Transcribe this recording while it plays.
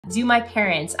do my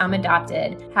parents, I'm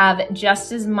adopted, have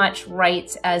just as much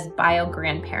rights as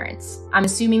bio-grandparents? I'm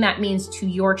assuming that means to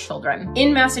your children.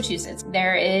 In Massachusetts,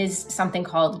 there is something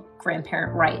called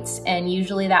grandparent rights. And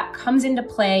usually that comes into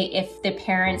play if the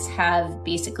parents have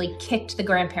basically kicked the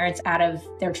grandparents out of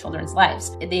their children's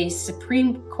lives. The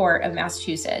Supreme Court of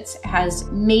Massachusetts has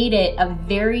made it a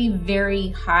very, very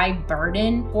high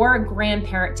burden for a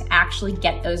grandparent to actually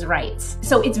get those rights.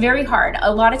 So it's very hard.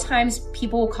 A lot of times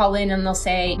people will call in and they'll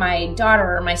say, my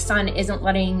daughter or my son isn't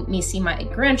letting me see my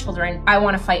grandchildren. I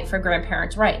want to fight for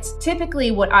grandparents' rights.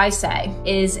 Typically what I say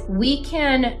is we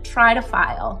can try to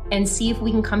file and see if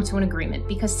we can come to an agreement,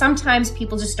 because sometimes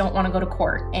people just don't want to go to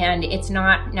court, and it's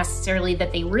not necessarily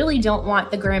that they really don't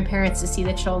want the grandparents to see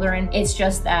the children. It's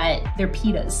just that they're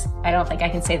PETAs. I don't think I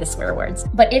can say the swear words.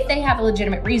 But if they have a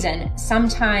legitimate reason,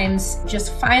 sometimes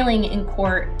just filing in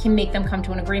court can make them come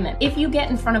to an agreement. If you get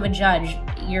in front of a judge,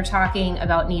 you're talking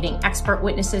about needing expert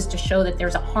witnesses to show that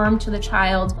there's a harm to the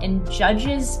child, and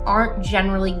judges aren't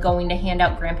generally going to hand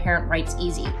out grandparent rights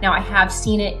easy. Now, I have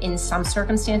seen it in some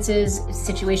circumstances,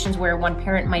 situations where one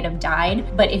parent might have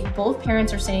died, but if both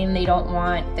parents are saying they don't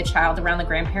want the child around the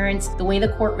grandparents, the way the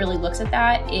court really looks at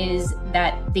that is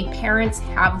that the parents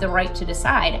have the right to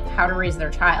decide how to raise their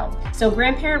child. So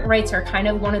grandparent rights are kind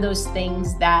of one of those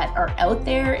things that are out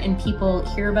there and people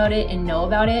hear about it and know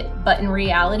about it, but in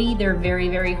reality, they're very,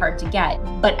 very hard to get.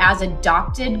 But as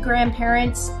adopted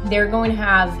grandparents, they're going to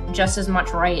have just as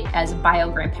much right as bio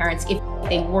grandparents if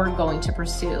they were going to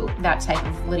pursue that type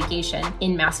of litigation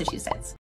in Massachusetts.